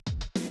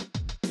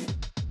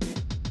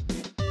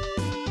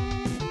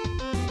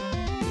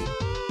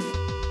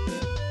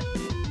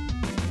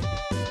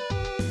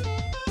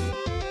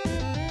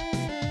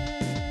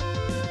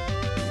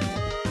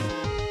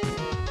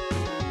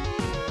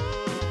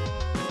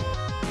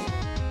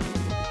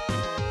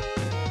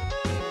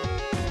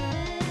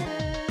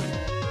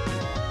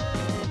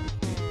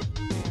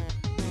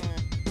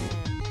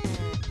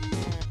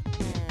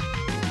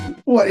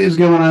What is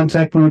going on,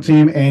 Tecmo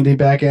team? Andy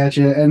back at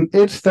you, and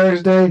it's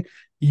Thursday.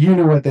 You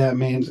know what that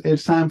means.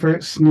 It's time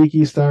for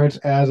Sneaky Starts,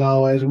 as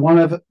always. One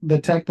of the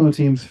Tecmo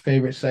team's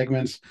favorite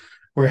segments.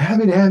 We're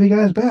happy to have you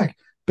guys back.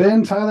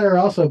 Ben, Tyler are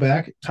also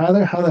back.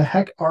 Tyler, how the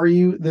heck are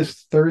you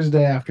this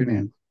Thursday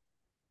afternoon?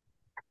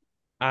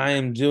 I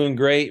am doing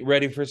great,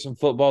 ready for some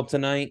football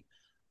tonight.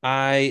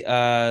 I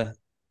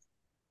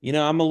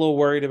I'm a little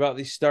worried about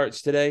these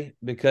starts today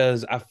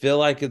because I feel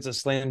like it's a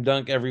slam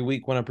dunk every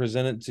week when I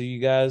present it to you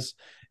guys.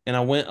 And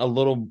I went a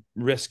little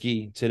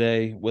risky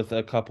today with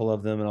a couple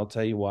of them, and I'll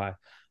tell you why.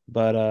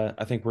 But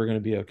I think we're gonna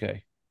be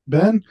okay.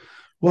 Ben,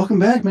 welcome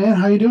back, man.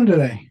 How you doing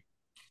today?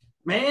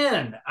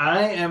 Man,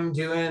 I am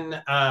doing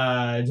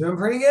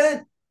pretty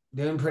good.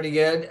 Doing pretty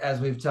good.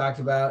 As we've talked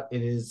about,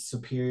 it is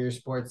superior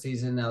sports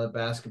season now that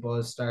basketball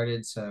has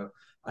started. So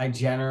I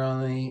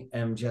generally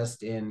am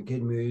just in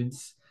good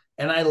moods.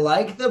 And I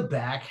like the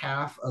back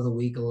half of the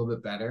week a little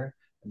bit better.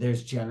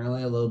 There's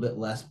generally a little bit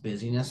less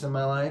busyness in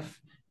my life.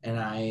 And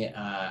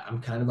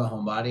I'm kind of a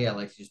homebody. I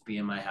like to just be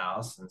in my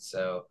house. And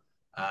so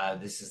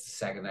this is the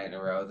second night in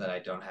a row that I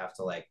don't have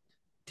to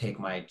take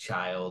my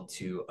child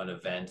to an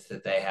event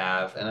that they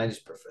have, and I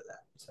just prefer that.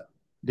 So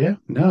Yeah,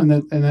 no,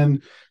 and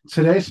then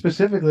today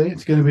specifically,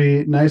 it's going to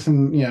be nice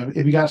and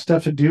if you got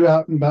stuff to do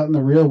out and about in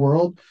the real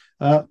world,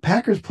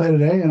 Packers play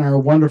today in our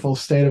wonderful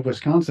state of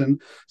Wisconsin,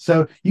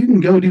 so you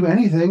can go do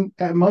anything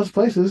at most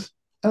places.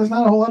 And there's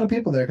not a whole lot of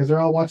people there because they're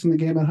all watching the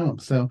game at home.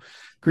 So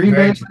Green Bay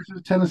very true.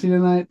 versus Tennessee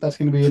tonight. That's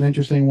going to be an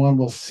interesting one.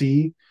 We'll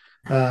see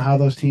how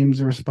those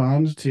teams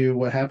respond to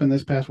what happened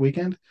this past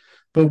weekend.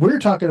 But we're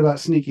talking about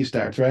sneaky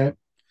starts, right?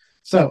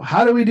 So,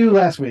 how did we do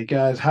last week,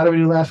 guys? How did we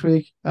do last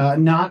week?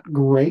 Not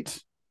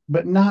great,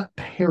 but not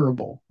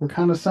terrible. We're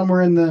kind of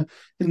somewhere in the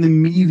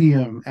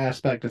medium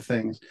aspect of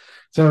things.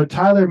 So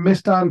Tyler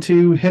missed on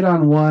two, hit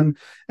on one,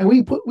 and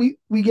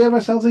we gave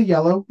ourselves a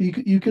yellow.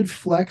 You could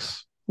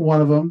flex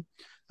one of them,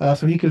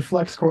 so he could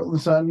flex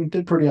Cortland Sutton.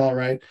 Did pretty all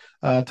right.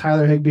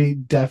 Tyler Higbee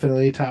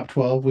definitely top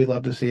 12. We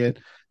love to see it.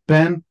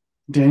 Ben,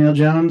 Daniel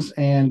Jones,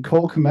 and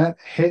Cole Kmet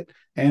hit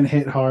and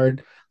hit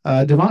hard.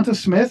 Devonta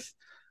Smith,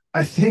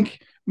 I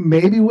think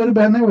maybe would have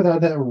been there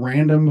without that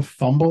random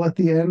fumble at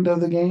the end of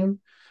the game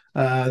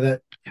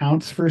that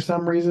counts for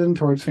some reason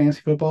towards fantasy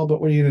football. But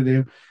what are you going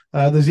to do?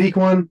 The Zeke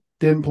one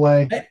didn't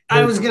play.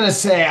 I was gonna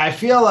say, I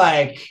feel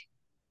like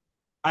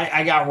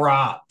I got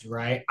robbed,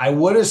 right? I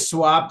would have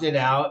swapped it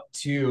out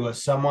to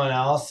someone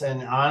else,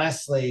 and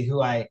honestly,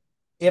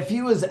 if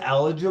he was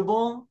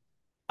eligible,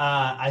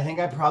 I think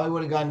I probably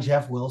would have gone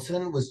Jeff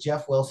Wilson. Was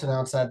Jeff Wilson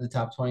outside the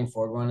top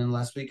 24 going in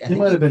last week? He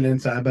might have been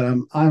inside, but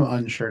I'm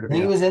unsure to I be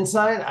think he honest. was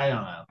inside. I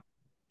don't know.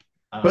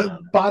 I don't But know.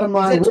 bottom He's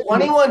line, at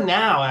 21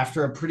 now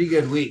after a pretty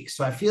good week,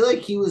 so I feel like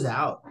he was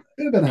out.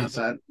 could have been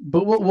outside.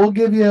 But we'll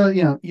give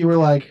you, you were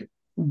like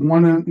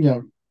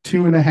one,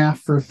 two and a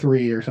half for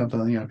three or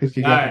something, because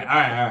you All got right, all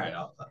right,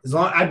 all right. As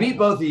long I beat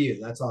both of you,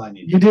 that's all I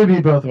need. you did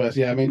beat both of us.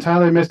 Yeah, I mean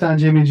Tyler missed on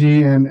Jimmy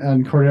G and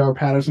Cordell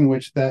Patterson,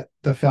 which that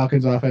the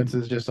Falcons offense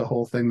is just a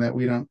whole thing that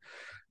we don't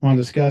want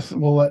to discuss.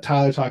 We'll let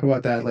Tyler talk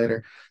about that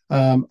later.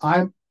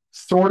 I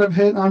sort of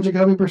hit on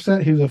Jacoby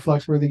Brissett. He was a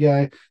flex worthy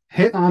guy.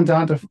 Hit on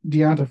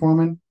Deonta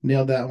Foreman.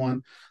 Nailed that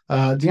one.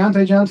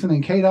 Deontay Johnson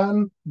and K.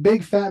 Dotton.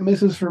 Big fat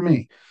misses for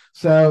me.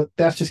 So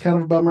that's just kind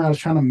of a bummer. I was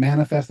trying to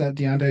manifest that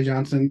Deontay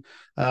Johnson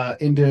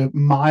into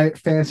my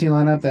fantasy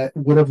lineup that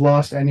would have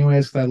lost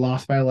anyways because I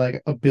lost by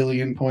like a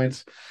billion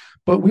points.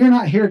 But we're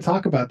not here to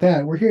talk about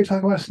that. We're here to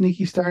talk about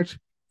sneaky starts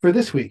for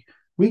this week,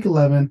 week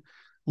 11.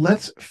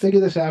 Let's figure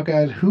this out,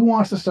 guys. Who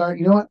wants to start?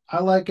 You know what?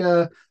 I like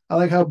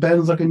how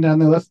Ben's looking down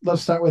there.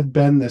 Let's start with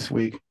Ben this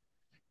week.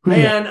 Who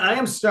you got? Man, I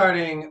am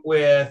starting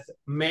with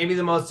maybe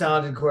the most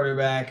talented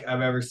quarterback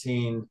I've ever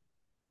seen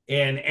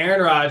in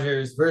Aaron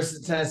Rodgers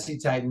versus Tennessee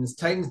Titans.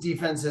 Titans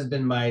defense has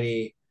been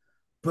mighty.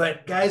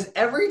 But guys,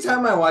 every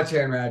time I watch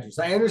Aaron Rodgers,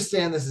 I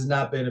understand this has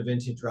not been a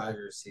vintage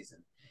Rodgers season.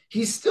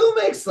 He still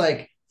makes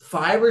like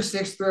 5 or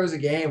 6 throws a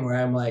game where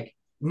I'm like,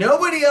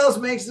 nobody else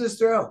makes this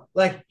throw.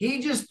 Like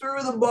he just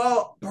threw the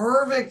ball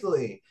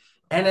perfectly.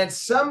 And at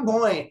some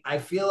point, I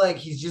feel like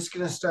he's just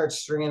going to start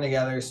stringing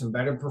together some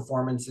better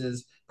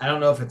performances. I don't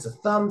know if it's a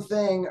thumb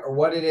thing or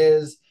what it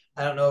is.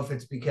 I don't know if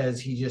it's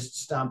because he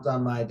just stomped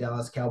on my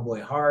Dallas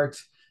Cowboy heart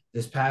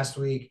this past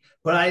week,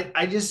 but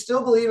I just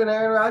still believe in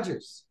Aaron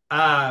Rodgers.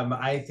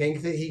 I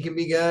think that he can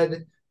be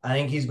good. I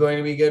think he's going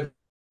to be good.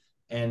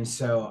 And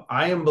so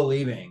I am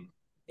believing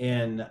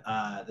in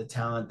the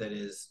talent that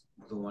is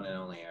the one and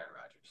only Aaron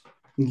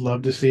Rodgers.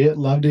 Love to see it.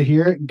 Love to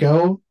hear it.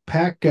 Go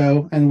Pack,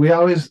 go! And we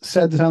always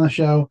said this on the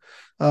show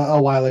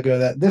a while ago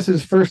that this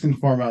is first and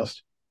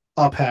foremost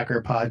a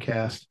Packer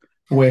podcast.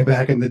 Way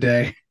back in the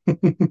day.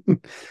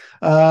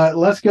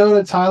 Let's go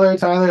to Tyler.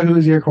 Tyler,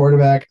 who's your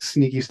quarterback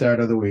sneaky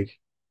start of the week?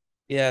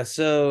 Yeah,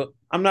 so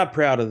I'm not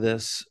proud of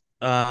this.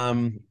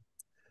 But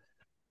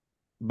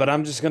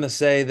I'm just gonna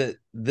say that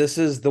this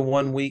is the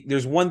one week.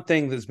 There's one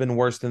thing that's been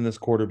worse than this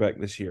quarterback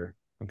this year.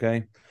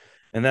 Okay.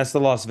 And that's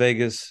the Las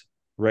Vegas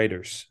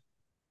Raiders.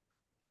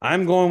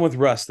 I'm going with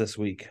Russ this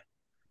week,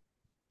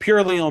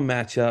 purely on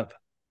matchup,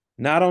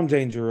 not on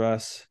Danger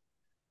Russ.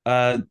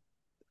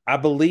 I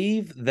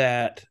believe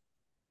that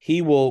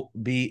he will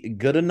be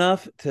good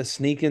enough to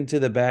sneak into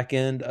the back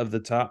end of the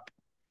top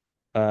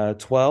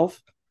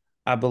 12.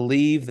 I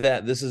believe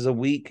that this is a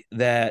week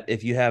that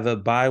if you have a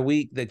bye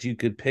week that you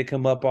could pick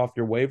him up off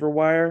your waiver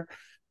wire.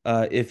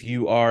 If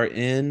you are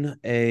in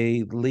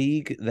a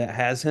league that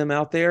has him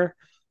out there,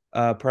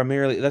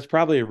 primarily that's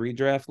probably a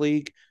redraft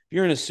league. If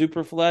you're in a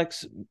super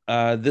flex,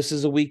 this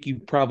is a week you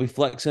probably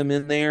flex him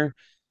in there.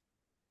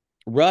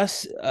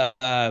 Russ,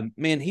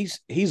 man,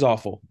 he's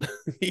awful.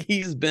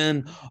 He's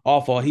been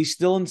awful. He's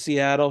still in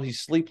Seattle. He's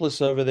sleepless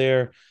over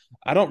there.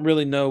 I don't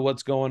really know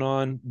what's going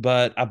on,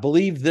 but I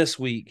believe this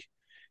week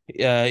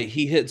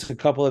he hits a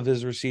couple of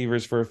his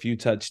receivers for a few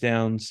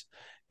touchdowns,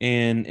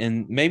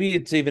 and maybe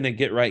it's even a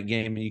get right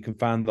game, and you can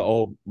find the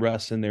old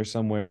Russ in there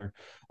somewhere.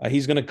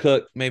 He's going to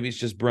cook. Maybe it's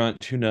just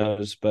brunch. Who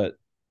knows? But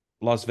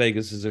Las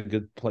Vegas is a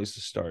good place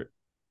to start.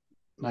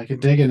 I can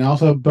dig it. And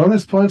also,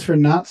 bonus points for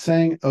not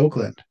saying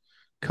Oakland.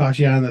 Caught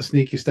you on the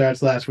sneaky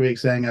starts last week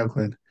saying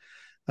Oakland.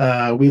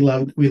 We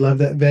love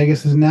that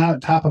Vegas is now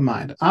at top of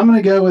mind. I'm going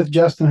to go with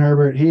Justin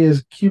Herbert. He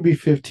is QB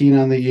 15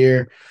 on the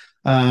year.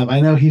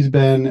 I know he's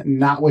been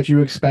not what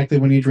you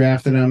expected when you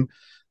drafted him,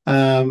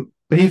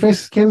 but he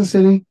faces Kansas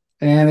City,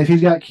 and if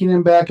he's got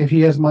Keenan back, if he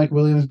has Mike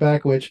Williams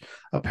back, which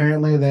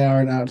apparently they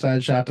are an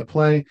outside shot to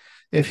play,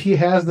 if he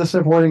has the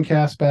supporting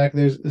cast back,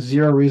 there's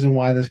zero reason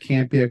why this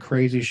can't be a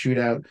crazy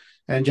shootout,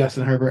 and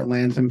Justin Herbert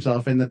lands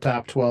himself in the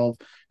top 12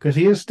 because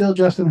he is still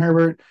Justin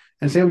Herbert.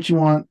 And say what you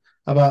want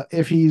about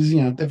if he's,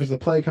 if it's the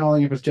play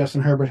calling, if it's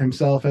Justin Herbert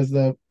himself as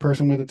the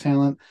person with the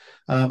talent,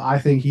 I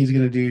think he's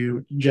going to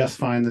do just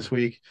fine this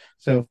week.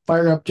 So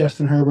fire up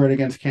Justin Herbert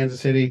against Kansas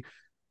City.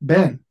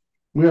 Ben,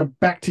 we are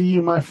back to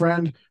you, my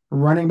friend.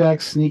 Running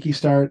back sneaky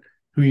start.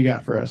 Who you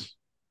got for us?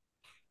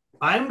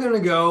 I'm going to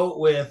go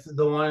with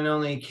the one and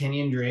only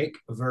Kenyon Drake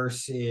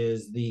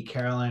versus the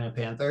Carolina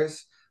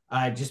Panthers,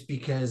 just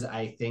because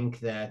I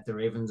think that the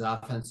Ravens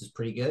offense is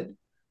pretty good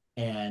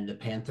and the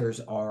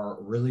Panthers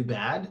are really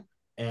bad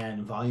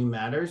and volume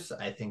matters.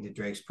 I think that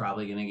Drake's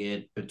probably going to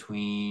get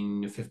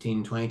between 15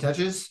 and 20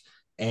 touches,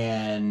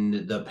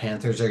 and the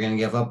Panthers are going to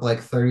give up like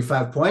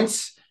 35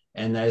 points,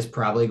 and that is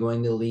probably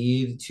going to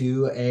lead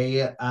to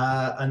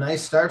a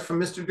nice start from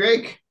Mr.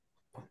 Drake.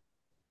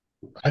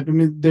 I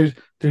mean,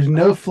 there's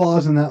no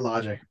flaws in that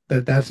logic.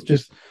 That's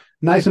just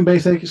nice and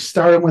basic.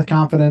 Start him with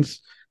confidence.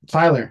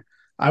 Tyler,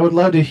 I would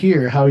love to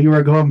hear how you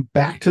are going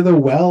back to the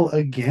well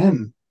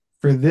again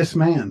for this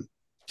man.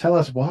 Tell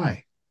us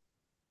why.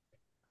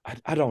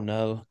 I don't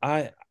know.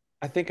 I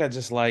think I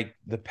just like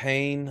the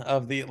pain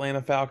of the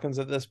Atlanta Falcons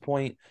at this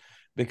point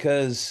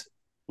because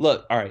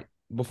look, all right,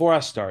 before I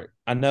start,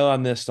 I know I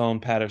missed on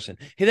Patterson.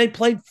 Hey, they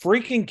played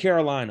freaking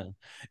Carolina,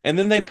 and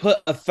then they put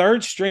a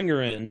third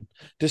stringer in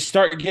to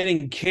start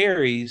getting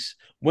carries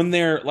when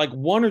they're like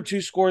one or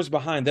two scores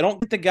behind. They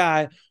don't get the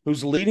guy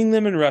who's leading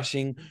them in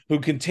rushing, who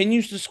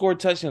continues to score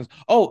touchdowns.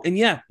 Oh, and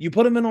yeah, you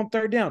put him in on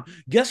third down.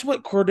 Guess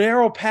what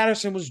Cordero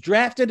Patterson was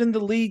drafted in the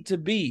league to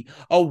be?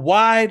 A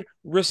wide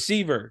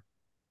receiver.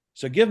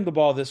 So give him the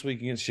ball this week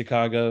against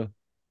Chicago.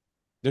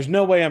 There's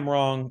no way I'm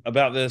wrong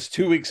about this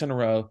 2 weeks in a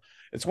row.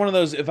 It's one of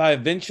those, if I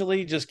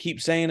eventually just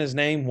keep saying his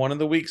name, one of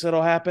the weeks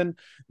it'll happen.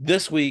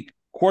 This week,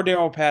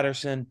 Cordero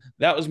Patterson,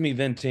 that was me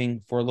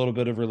venting for a little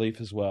bit of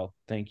relief as well.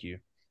 Thank you.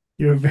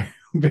 You're very,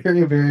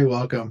 very, very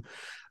welcome.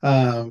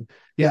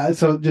 Yeah,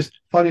 so just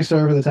funny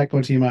story for the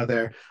Tecmo team out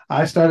there.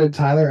 I started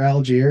Tyler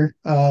Algier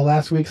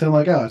last week, so I'm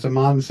like, oh, it's a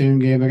monsoon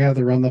game. I got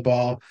to run the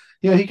ball.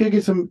 Yeah, he could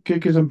get some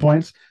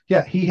points.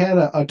 Yeah, he had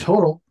a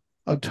total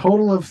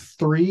of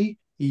 3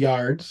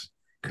 yards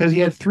because he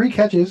had 3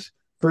 catches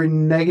for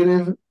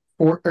negative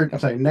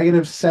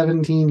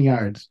 17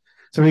 yards.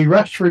 So he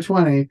rushed for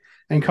 20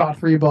 and caught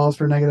 3 balls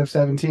for negative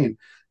 17.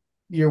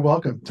 You're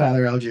welcome,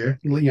 Tyler Algier.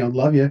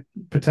 Love you.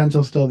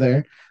 Potential still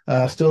there.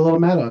 Still a little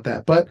mad about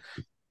that. But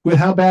with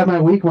how bad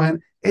my week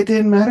went, it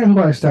didn't matter who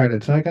I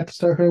started. So I got to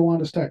start who I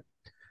wanted to start.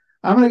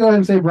 I'm going to go ahead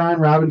and say Brian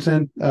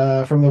Robinson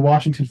from the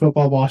Washington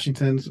Football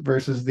Washingtons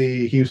versus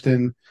the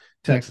Houston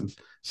Texans.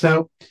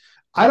 So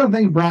I don't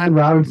think Brian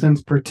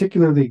Robinson's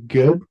particularly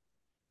good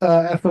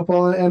at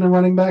football and a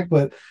running back,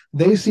 but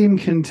they seem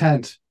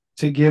content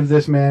to give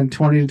this man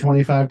 20 to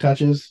 25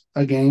 touches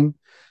a game,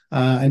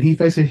 and he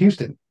faces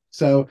Houston.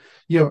 So,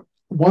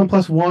 1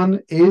 plus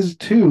 1 is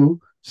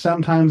 2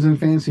 sometimes in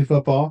fantasy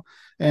football,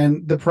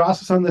 and the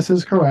process on this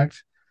is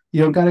correct.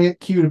 You don't got to get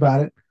cute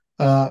about it.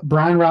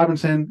 Brian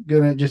Robinson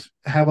going to just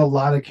have a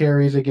lot of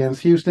carries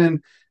against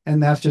Houston,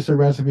 and that's just a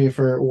recipe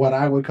for what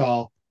I would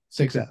call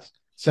success.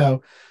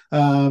 So,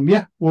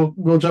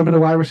 we'll jump into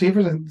wide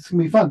receivers, and it's going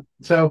to be fun.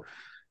 So,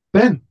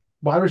 Ben,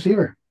 wide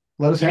receiver,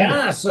 let us have it.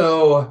 Yeah,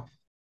 so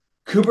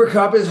Cooper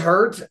Kupp is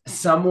hurt.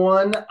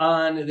 Someone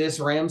on this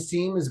Rams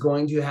team is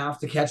going to have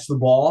to catch the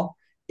ball.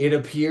 It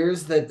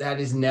appears that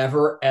is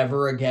never,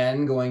 ever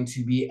again going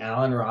to be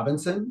Allen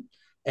Robinson.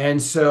 And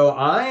so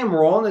I am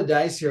rolling the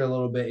dice here a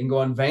little bit and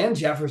going Van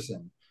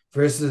Jefferson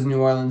versus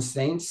New Orleans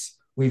Saints.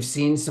 We've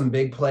seen some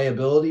big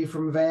playability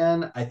from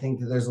Van. I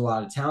think that there's a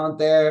lot of talent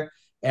there.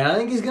 And I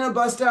think he's going to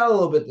bust out a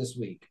little bit this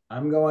week.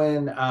 I'm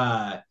going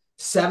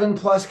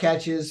 7+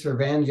 catches for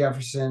Van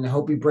Jefferson.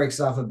 Hope he breaks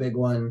off a big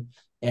one.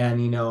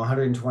 And,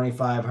 125,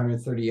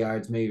 130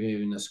 yards, maybe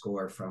even a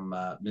score from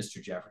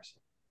Mr. Jefferson.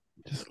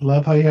 Just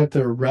love how you have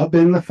to rub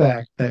in the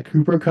fact that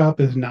Cooper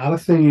Cup is not a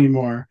thing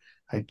anymore.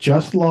 I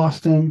just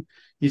lost him.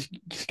 You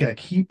just gotta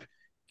keep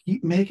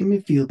making me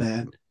feel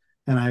bad,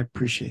 and I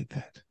appreciate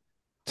that.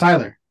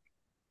 Tyler,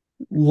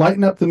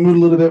 lighten up the mood a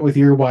little bit with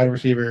your wide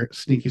receiver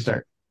sneaky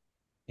start.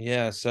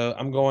 Yeah, so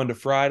I'm going to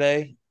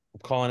Friday.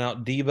 I'm calling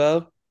out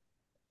Debo.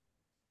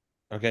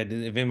 Okay,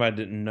 if anybody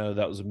didn't know,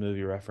 that was a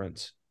movie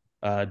reference.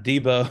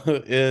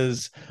 Debo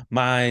is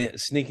my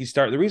sneaky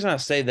start. The reason I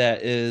say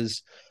that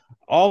is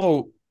all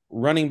the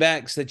running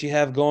backs that you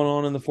have going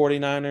on in the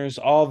 49ers,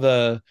 all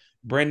the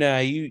Brandon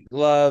Ayuk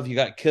love, you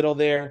got Kittle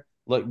there.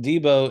 Look,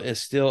 Debo is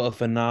still a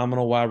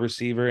phenomenal wide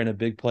receiver and a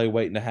big play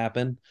waiting to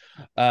happen.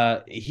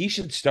 He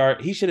should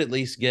start, he should at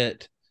least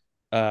get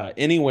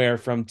anywhere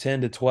from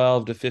 10 to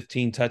 12 to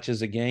 15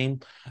 touches a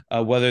game,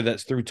 whether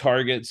that's through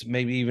targets,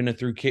 maybe even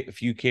through a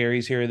few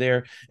carries here or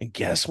there. And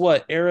guess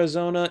what?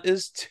 Arizona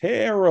is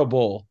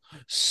terrible.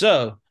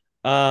 So,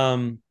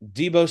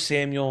 Debo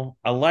Samuel,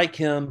 I like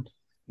him.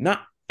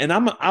 Not, and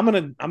I'm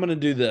gonna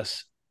do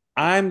this.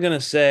 I'm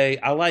gonna say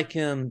I like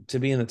him to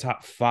be in the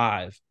top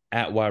 5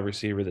 at wide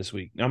receiver this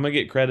week. I'm gonna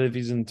get credit if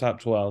he's in the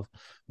top 12,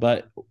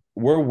 but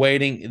we're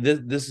waiting.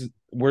 This is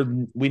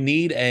we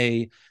need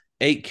a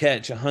 8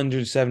 catch,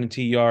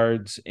 170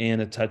 yards,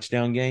 and a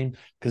touchdown game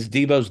because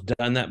Debo's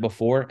done that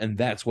before, and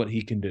that's what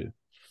he can do.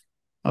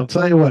 I'll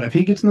tell you what, if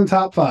he gets in the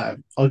top 5,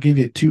 I'll give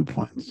you 2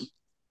 points.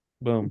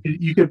 Boom.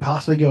 You could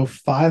possibly go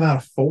 5 out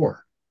of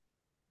 4.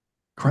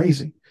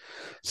 Crazy.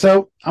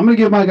 So I'm going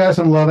to give my guy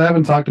some love. I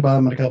haven't talked about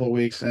him in a couple of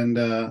weeks, and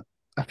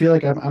I feel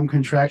like I'm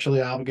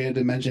contractually obligated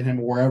to mention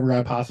him wherever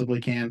I possibly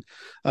can.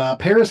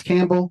 Paris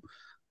Campbell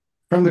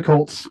from the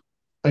Colts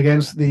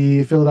against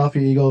the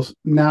Philadelphia Eagles.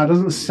 Now, it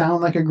doesn't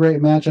sound like a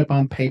great matchup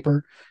on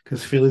paper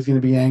because Philly's going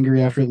to be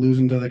angry after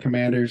losing to the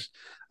Commanders.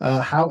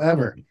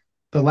 However,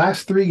 the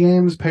last 3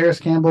 games, Paris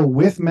Campbell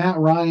with Matt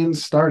Ryan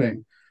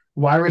starting,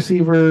 wide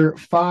receiver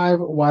 5,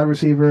 wide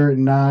receiver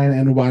 9,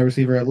 and wide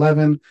receiver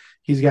 11.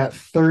 He's got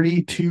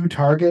 32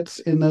 targets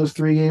in those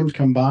 3 games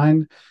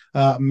combined.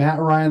 Matt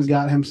Ryan's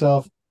got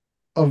himself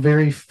a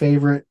very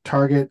favorite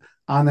target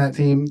on that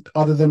team,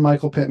 other than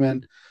Michael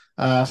Pittman.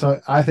 So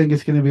I think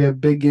it's going to be a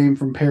big game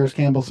from Paris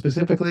Campbell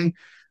specifically.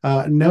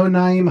 No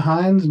Naeem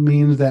Hines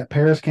means that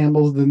Paris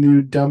Campbell's the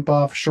new dump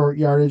off short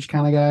yardage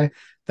kind of guy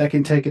that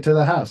can take it to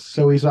the house.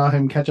 So we saw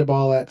him catch a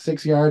ball at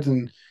 6 yards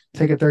and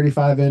take a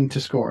 35 in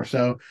to score.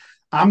 So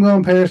I'm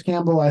going Paris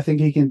Campbell. I think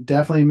he can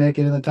definitely make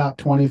it in the top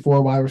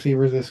 24 wide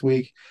receivers this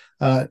week.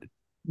 No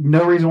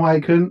reason why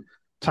he couldn't.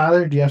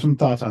 Tyler, do you have some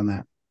thoughts on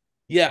that?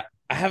 Yeah,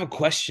 I have a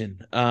question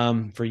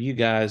for you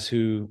guys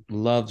who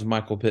loved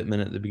Michael Pittman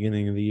at the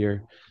beginning of the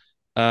year.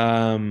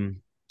 Um,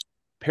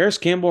 Paris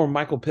Campbell or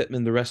Michael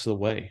Pittman the rest of the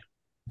way?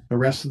 The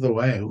rest of the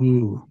way.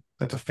 Ooh,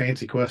 that's a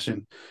fancy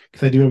question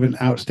because I do have an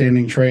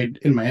outstanding trade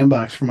in my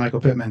inbox for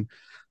Michael Pittman.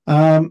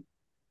 Um,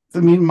 I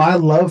mean, my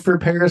love for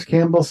Paris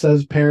Campbell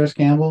says Paris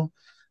Campbell.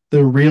 The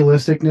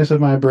realisticness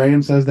of my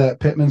brain says that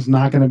Pittman's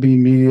not going to be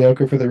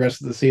mediocre for the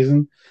rest of the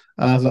season.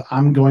 So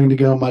I'm going to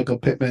go Michael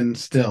Pittman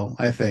still,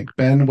 I think.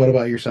 Ben, what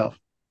about yourself?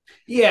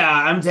 Yeah,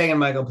 I'm taking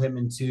Michael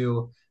Pittman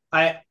too.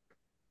 I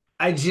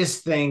I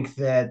just think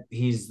that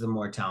he's the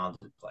more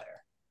talented player.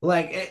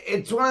 Like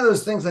it's one of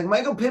those things. Like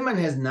Michael Pittman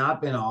has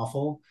not been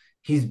awful.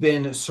 He's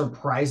been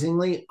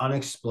surprisingly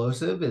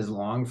unexplosive. His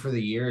long for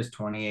the year is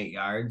 28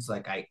 yards.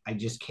 Like I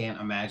just can't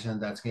imagine that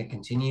that's going to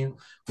continue.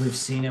 We've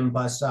seen him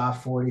bust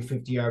off 40,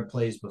 50-yard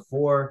plays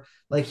before.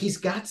 Like he's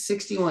got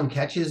 61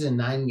 catches in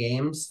 9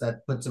 games.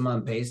 That puts him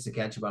on pace to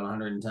catch about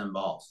 110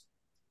 balls,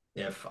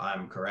 if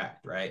I'm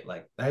correct, right?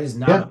 Like that is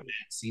not Yeah, a bad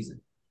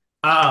season.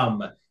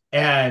 Um,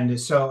 and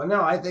so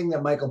no, I think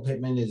that Michael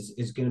Pittman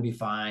is going to be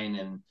fine,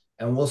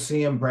 and we'll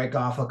see him break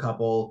off a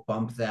couple,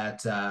 bump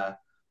that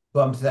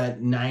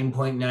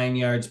 9.9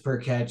 yards per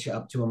catch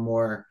up to a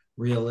more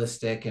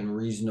realistic and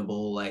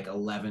reasonable like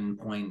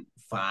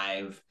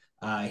 11.5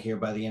 here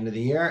by the end of the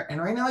year. And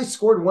right now he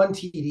scored one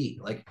TD.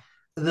 Like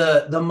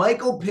the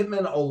Michael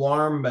Pittman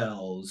alarm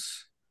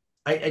bells.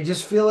 I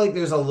just feel like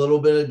there's a little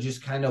bit of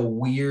just kind of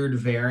weird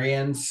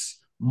variance,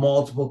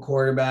 multiple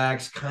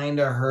quarterbacks, kind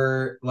of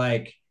hurt.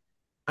 Like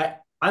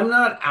I'm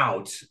not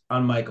out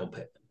on Michael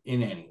Pittman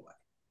in any way.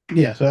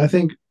 yeah. So I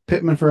think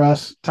Pittman for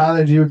us.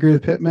 Tyler, do you agree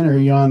with Pittman, or are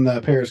you on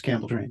the Paris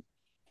Campbell train?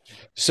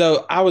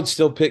 So I would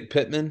still pick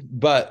Pittman,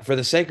 but for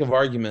the sake of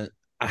argument,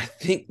 I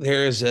think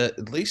there's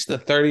at least a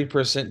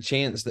 30%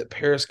 chance that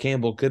Paris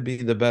Campbell could be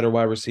the better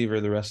wide receiver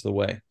the rest of the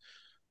way.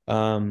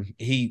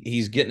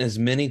 He's getting as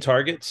many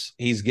targets.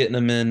 He's getting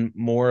them in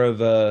more of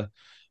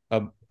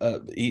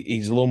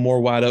he's a little more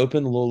wide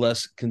open, a little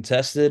less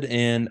contested,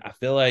 and I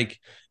feel like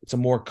it's a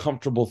more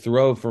comfortable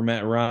throw for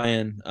Matt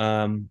Ryan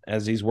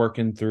as he's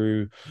working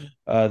through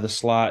the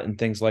slot and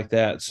things like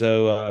that.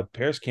 So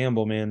Paris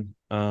Campbell, man,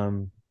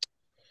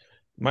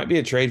 might be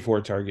a trade for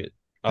a target.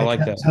 I I like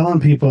kept that. telling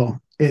people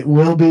It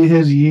will be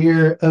his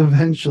year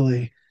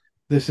eventually.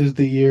 This is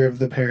the year of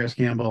the Paris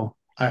Campbell.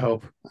 I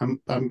hope.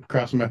 I'm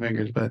crossing my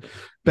fingers. But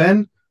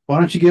Ben, why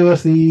don't you give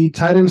us the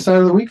tight end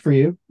start of the week for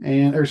you,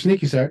 or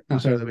sneaky start,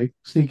 not start of the week,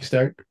 sneaky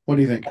start. What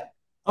do you think?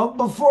 Oh,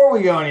 before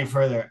we go any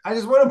further, I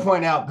just want to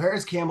point out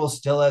Paris Campbell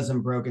still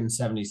hasn't broken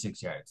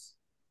 76 yards.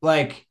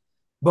 Like,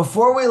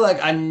 before we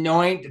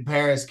anoint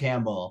Paris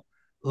Campbell,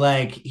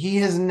 he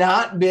has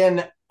not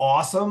been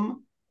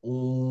awesome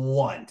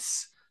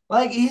once.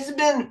 He's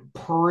been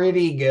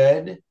pretty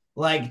good,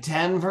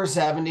 10 for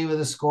 70 with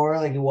a score,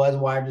 he was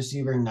wide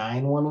receiver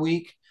 9 one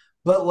week.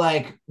 But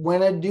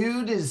when a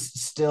dude is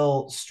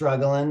still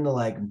struggling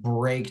to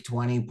break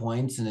 20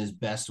 points in his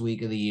best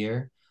week of the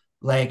year,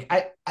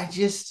 I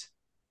just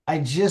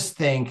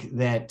think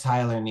that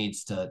Tyler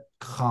needs to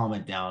calm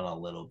it down a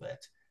little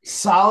bit.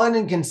 Solid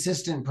and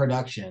consistent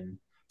production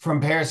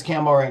from Paris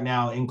Campbell right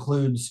now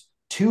includes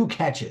 2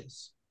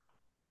 catches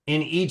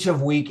in each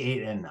of week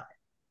 8 and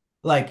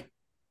 9.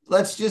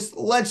 Let's just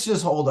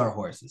hold our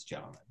horses,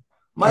 gentlemen.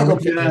 Michael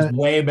Pittman is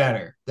way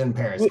better than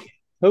Paris Campbell.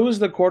 Who was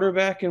the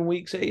quarterback in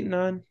weeks 8 and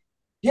 9?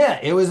 Yeah,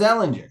 it was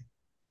Ellinger.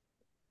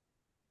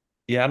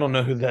 Yeah, I don't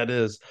know who that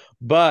is,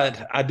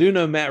 but I do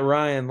know Matt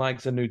Ryan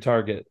likes a new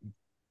target.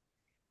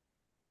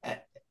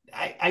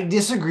 I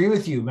disagree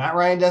with you. Matt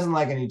Ryan doesn't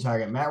like a new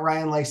target. Matt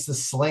Ryan likes to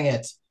sling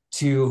it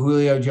to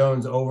Julio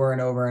Jones over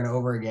and over and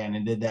over again,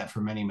 and did that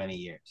for many, many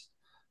years.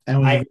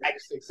 And was very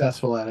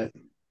successful at it.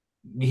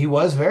 He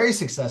was very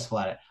successful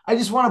at it. I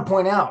just want to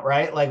point out,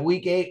 right?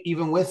 Week 8,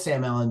 even with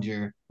Sam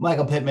Ellinger,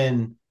 Michael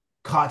Pittman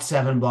caught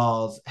 7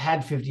 balls,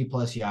 had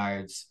 50+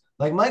 yards.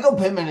 Michael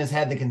Pittman has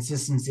had the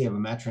consistency of a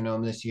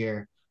metronome this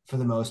year for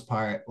the most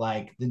part.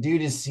 The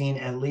dude has seen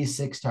at least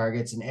 6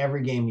 targets in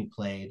every game he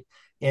played.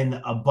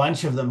 In a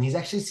bunch of them, he's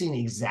actually seen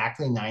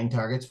exactly 9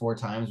 targets 4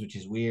 times, which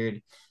is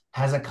weird.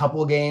 Has a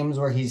couple games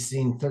where he's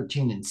seen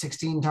 13 and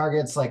 16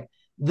 targets.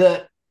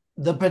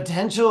 The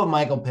potential of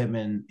Michael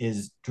Pittman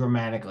is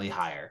dramatically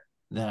higher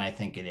than I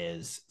think it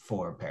is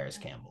for Paris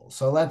Campbell.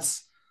 So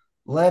let's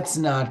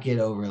not get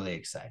overly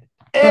excited.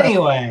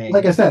 Anyway,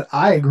 like I said,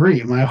 I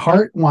agree. My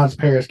heart wants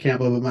Paris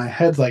Campbell, but my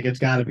head's it's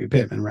got to be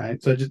Pittman, right?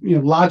 So just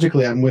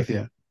logically, I'm with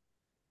you.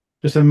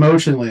 Just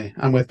emotionally,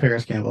 I'm with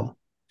Paris Campbell.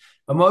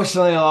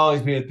 Emotionally, I'll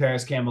always be with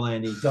Paris Campbell,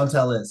 Andy. Don't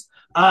tell Liz.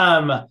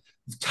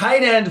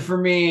 Tight end for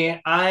me,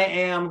 I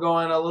am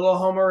going a little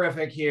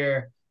homerific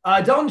here.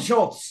 Dalton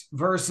Schultz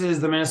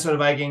versus the Minnesota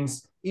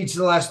Vikings. Each of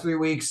the last 3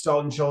 weeks,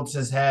 Dalton Schultz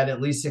has had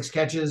at least 6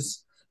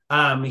 catches.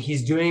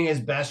 He's doing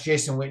his best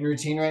Jason Witten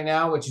routine right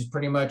now, which is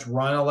pretty much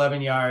run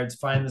 11 yards,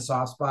 find the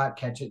soft spot,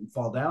 catch it, and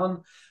fall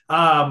down.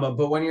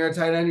 But when you're a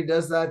tight end who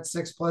does that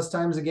 6+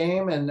 times a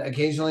game and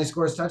occasionally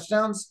scores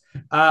touchdowns,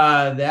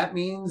 that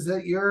means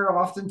that you're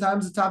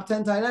oftentimes a top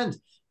 10 tight end.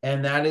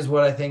 And that is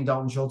what I think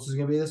Dalton Schultz is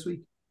going to be this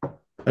week.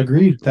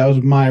 Agreed. That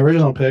was my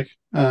original pick.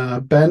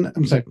 Ben,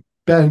 I'm sorry.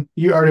 Ben,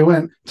 you already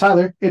went.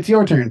 Tyler, it's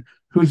your turn.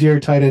 Who's your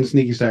tight end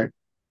sneaky start?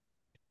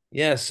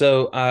 Yeah,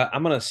 so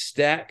I'm going to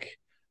stack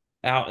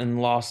out in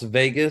Las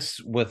Vegas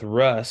with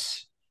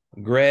Russ,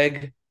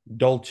 Greg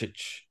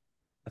Dulcich.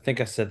 I think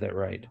I said that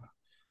right.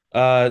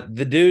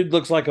 The dude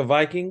looks like a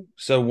Viking,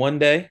 so one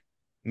day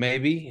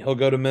maybe he'll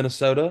go to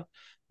Minnesota.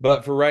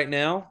 But for right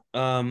now,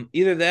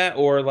 either that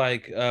or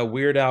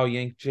Weird Al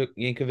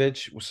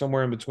Yankovic,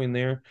 somewhere in between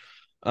there.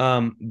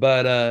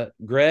 But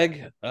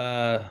Greg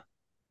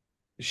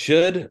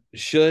should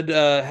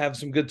have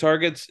some good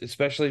targets,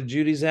 especially if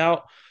Judy's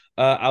out.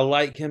 I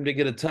like him to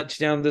get a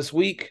touchdown this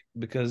week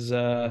because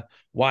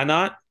why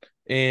not?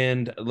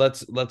 And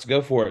let's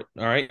go for it.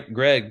 All right,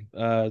 Greg,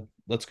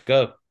 let's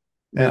go.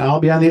 And I'll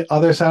be on the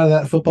other side of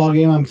that football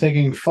game. I'm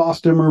taking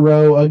Foster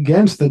Moreau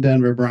against the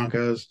Denver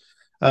Broncos.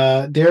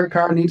 Derek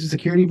Carr needs a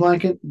security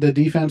blanket. The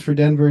defense for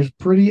Denver is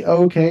pretty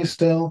okay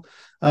still.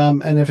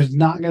 And if it's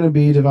not going to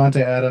be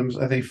Devontae Adams,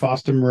 I think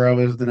Foster Moreau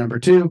is the number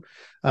 2.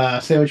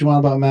 Say what you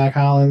want about Mac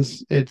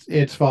Hollins.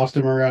 It's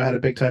Foster Moreau. Had a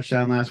big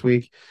touchdown last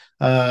week.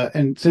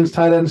 And since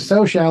tight end is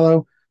so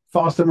shallow,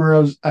 Foster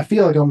Moreau's, I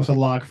feel almost a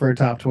lock for a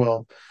top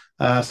 12.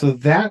 So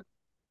that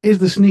is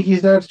the sneaky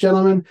starts,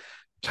 gentlemen.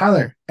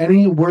 Tyler,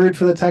 any word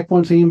for the Tech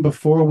One team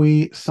before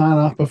we sign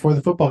off before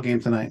the football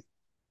game tonight?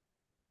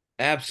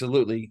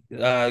 Absolutely.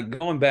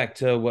 Going back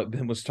to what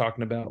Ben was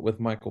talking about with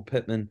Michael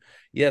Pittman,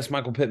 yes,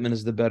 Michael Pittman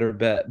is the better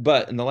bet.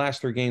 But in the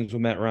last 3 games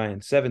with Matt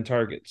Ryan, 7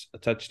 targets, a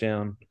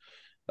touchdown.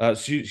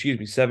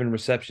 7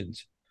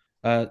 receptions,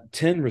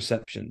 10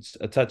 receptions,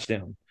 a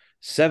touchdown,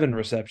 7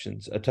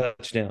 receptions, a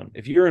touchdown.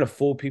 If you're in a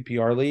full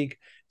PPR league,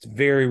 it's a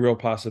very real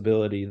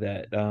possibility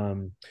that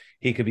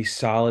he could be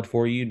solid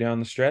for you down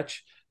the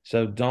stretch.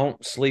 So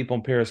don't sleep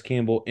on Paris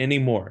Campbell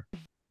anymore.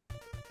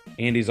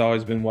 Andy's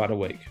always been wide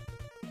awake.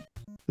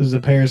 This is a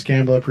Paris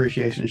Campbell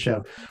Appreciation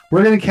Show.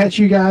 We're going to catch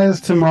you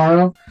guys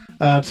tomorrow.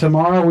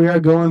 Tomorrow we are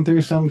going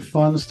through some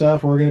fun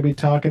stuff. We're going to be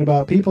talking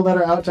about people that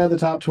are outside the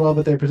top 12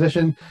 at their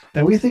position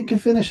that we think can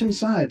finish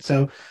inside.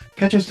 So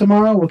catch us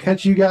tomorrow. We'll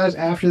catch you guys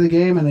after the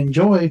game and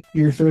enjoy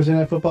your Thursday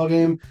night football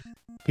game.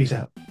 Peace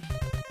out.